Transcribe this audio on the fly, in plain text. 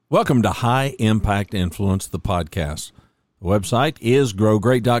Welcome to High Impact Influence, the podcast. The website is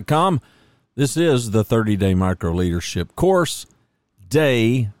growgreat.com. This is the 30-day micro leadership course,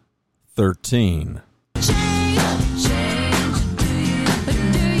 day 13.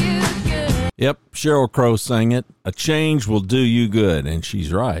 Yep, Sheryl Crow sang it. A change will do you good, and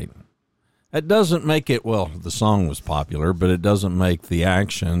she's right. That doesn't make it, well, the song was popular, but it doesn't make the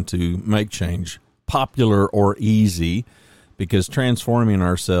action to make change popular or easy, because transforming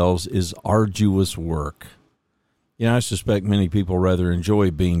ourselves is arduous work. You know, I suspect many people rather enjoy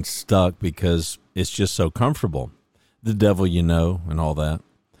being stuck because it's just so comfortable. The devil you know and all that.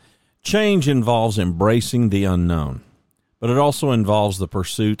 Change involves embracing the unknown, but it also involves the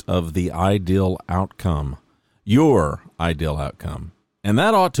pursuit of the ideal outcome, your ideal outcome. And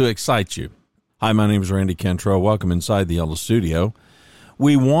that ought to excite you. Hi, my name is Randy Cantrell. Welcome inside the Yellow Studio.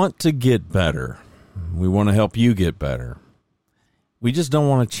 We want to get better. We want to help you get better. We just don't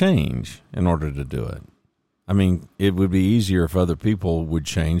want to change in order to do it. I mean, it would be easier if other people would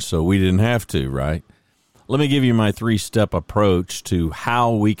change so we didn't have to, right? Let me give you my 3-step approach to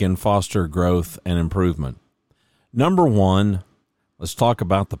how we can foster growth and improvement. Number 1, let's talk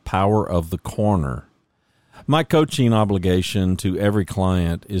about the power of the corner. My coaching obligation to every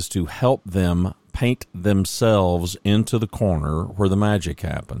client is to help them paint themselves into the corner where the magic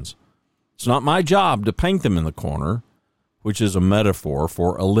happens. It's not my job to paint them in the corner, which is a metaphor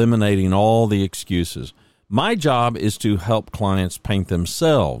for eliminating all the excuses. My job is to help clients paint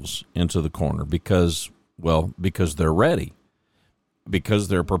themselves into the corner because they're ready, because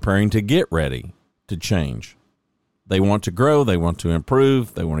they're preparing to get ready to change. They want to grow, they want to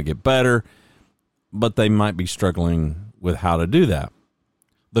improve, they want to get better, but they might be struggling with how to do that.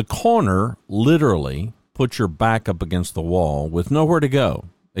 The corner literally puts your back up against the wall with nowhere to go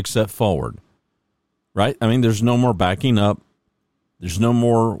except forward. Right? I mean, there's no more backing up. There's no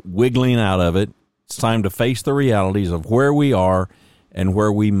more wiggling out of it. It's time to face the realities of where we are and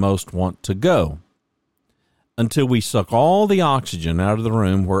where we most want to go. Until we suck all the oxygen out of the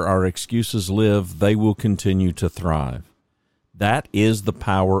room where our excuses live, they will continue to thrive. That is the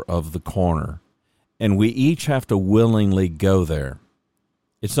power of the corner. And we each have to willingly go there.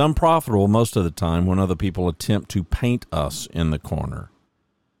 It's unprofitable most of the time when other people attempt to paint us in the corner.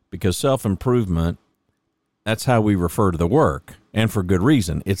 Because self-improvement, that's how we refer to the work, and for good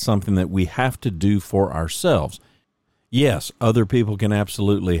reason. It's something that we have to do for ourselves. Yes, other people can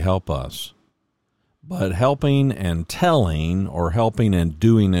absolutely help us, but helping and telling or helping and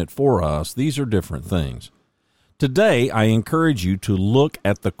doing it for us, these are different things. Today, I encourage you to look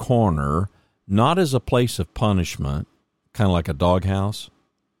at the corner not as a place of punishment, kind of like a doghouse,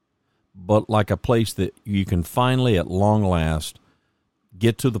 but like a place that you can finally, at long last,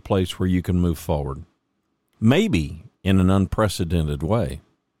 get to the place where you can move forward. Maybe in an unprecedented way.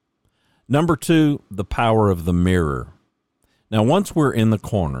 Number 2, the power of the mirror. Now, once we're in the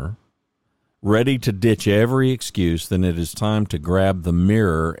corner, ready to ditch every excuse, then it is time to grab the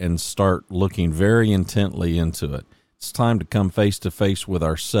mirror and start looking very intently into it. It's time to come face to face with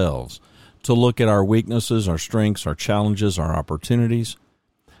ourselves, to look at our weaknesses, our strengths, our challenges, our opportunities.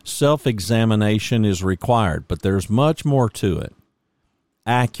 Self-examination is required, but there's much more to it.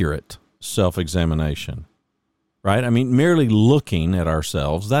 Accurate self-examination. Right? I mean, merely looking at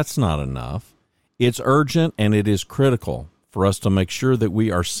ourselves, that's not enough. It's urgent and it is critical for us to make sure that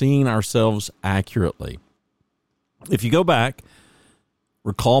we are seeing ourselves accurately. If you go back,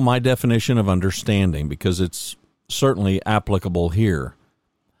 recall my definition of understanding because it's certainly applicable here.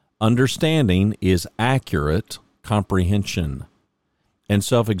 Understanding is accurate comprehension, and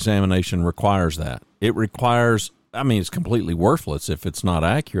self-examination requires that. It requires, it's completely worthless if it's not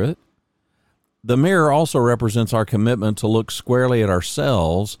accurate. The mirror also represents our commitment to look squarely at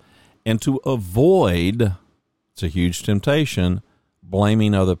ourselves and to avoid, it's a huge temptation,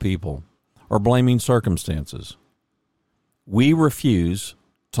 blaming other people or blaming circumstances. We refuse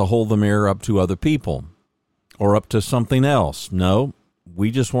to hold the mirror up to other people or up to something else. No, we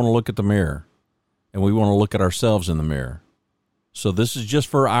just want to look at the mirror and we want to look at ourselves in the mirror. So this is just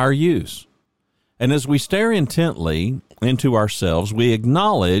for our use. And as we stare intently into ourselves, we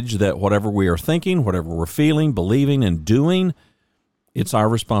acknowledge that whatever we are thinking, whatever we're feeling, believing, and doing, it's our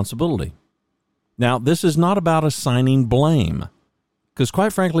responsibility. Now, this is not about assigning blame, because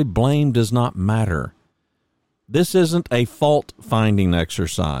quite frankly, blame does not matter. This isn't a fault-finding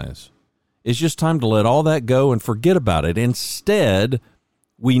exercise. It's just time to let all that go and forget about it. Instead,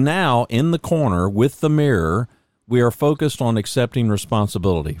 we now, in the corner with the mirror, we are focused on accepting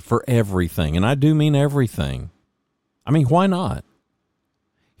responsibility for everything. And I do mean everything. I mean, why not?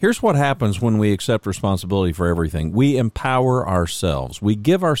 Here's what happens when we accept responsibility for everything. We empower ourselves. We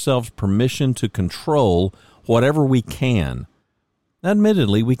give ourselves permission to control whatever we can.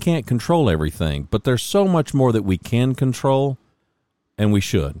 Admittedly, we can't control everything, but there's so much more that we can control, and we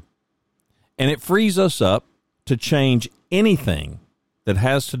should. And it frees us up to change anything that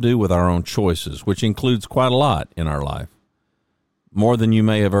has to do with our own choices, which includes quite a lot in our life, more than you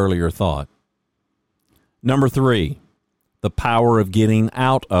may have earlier thought. Number 3, the power of getting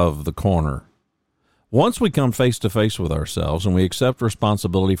out of the corner. Once we come face to face with ourselves and we accept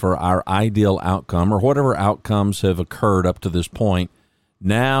responsibility for our ideal outcome or whatever outcomes have occurred up to this point,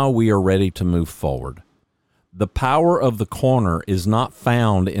 now we are ready to move forward. The power of the corner is not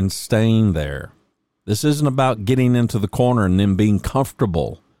found in staying there. This isn't about getting into the corner and then being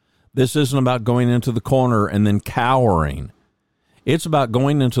comfortable. This isn't about going into the corner and then cowering. It's about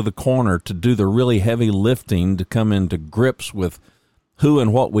going into the corner to do the really heavy lifting, to come into grips with who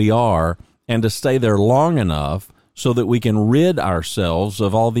and what we are, and to stay there long enough so that we can rid ourselves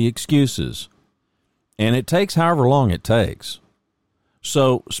of all the excuses. And it takes however long it takes.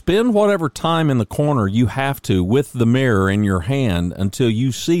 So spend whatever time in the corner you have to with the mirror in your hand until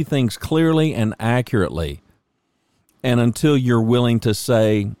you see things clearly and accurately, and until you're willing to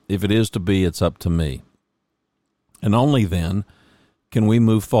say, if it is to be, it's up to me. And only then can we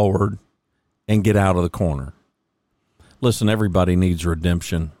move forward and get out of the corner. Listen, everybody needs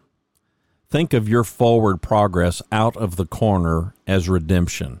redemption. Think of your forward progress out of the corner as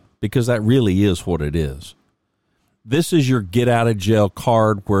redemption, because that really is what it is. This is your get out of jail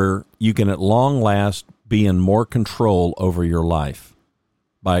card where you can at long last be in more control over your life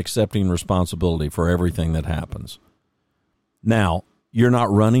by accepting responsibility for everything that happens. Now, you're not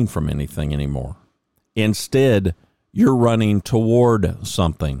running from anything anymore. Instead, you're running toward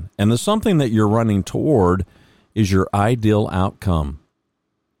something, and the something that you're running toward is your ideal outcome.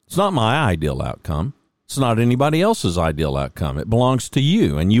 It's not my ideal outcome. It's not anybody else's ideal outcome. It belongs to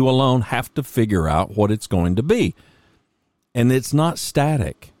you, and you alone have to figure out what it's going to be. And it's not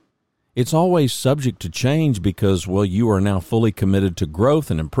static. It's always subject to change because, well, you are now fully committed to growth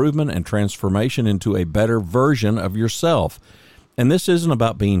and improvement and transformation into a better version of yourself. And this isn't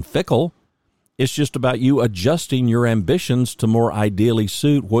about being fickle. It's just about you adjusting your ambitions to more ideally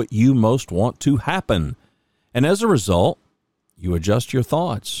suit what you most want to happen. And as a result, you adjust your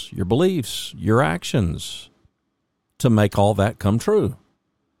thoughts, your beliefs, your actions to make all that come true.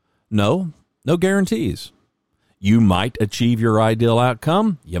 No guarantees. You might achieve your ideal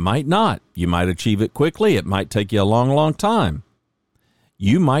outcome. You might not. You might achieve it quickly. It might take you a long, long time.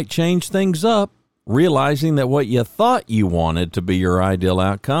 You might change things up, realizing that what you thought you wanted to be your ideal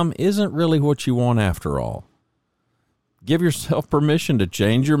outcome isn't really what you want after all. Give yourself permission to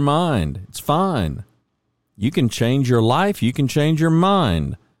change your mind. It's fine. You can change your life. You can change your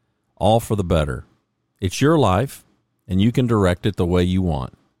mind, all for the better. It's your life, and you can direct it the way you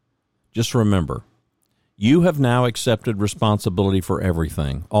want. Just remember, you have now accepted responsibility for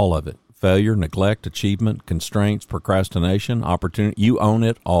everything, all of it. Failure, neglect, achievement, constraints, procrastination, opportunity. You own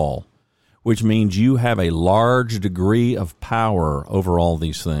it all, which means you have a large degree of power over all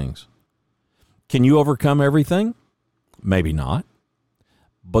these things. Can you overcome everything? Maybe not.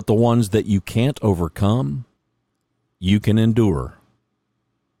 But the ones that you can't overcome, you can endure.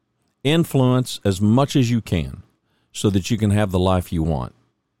 Influence as much as you can so that you can have the life you want.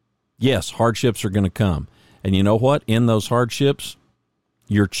 Yes, hardships are going to come. And you know what? In those hardships,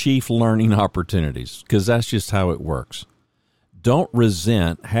 your chief learning opportunities, because that's just how it works. Don't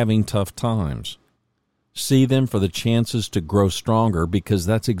resent having tough times. See them for the chances to grow stronger, because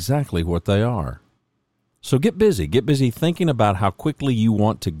that's exactly what they are. So get busy. Get busy thinking about how quickly you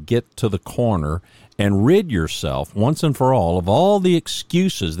want to get to the corner and rid yourself once and for all the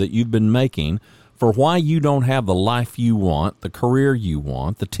excuses that you've been making for why you don't have the life you want, the career you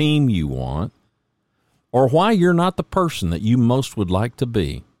want, the team you want, or why you're not the person that you most would like to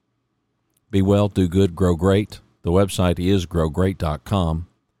be. Be well, do good, grow great. The website is growgreat.com.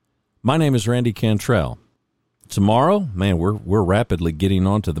 My name is Randy Cantrell. Tomorrow, man, we're rapidly getting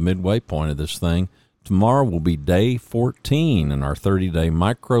on to the midway point of this thing. Tomorrow will be day 14 in our 30-day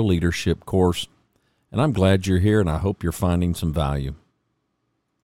micro leadership course. And I'm glad you're here, and I hope you're finding some value.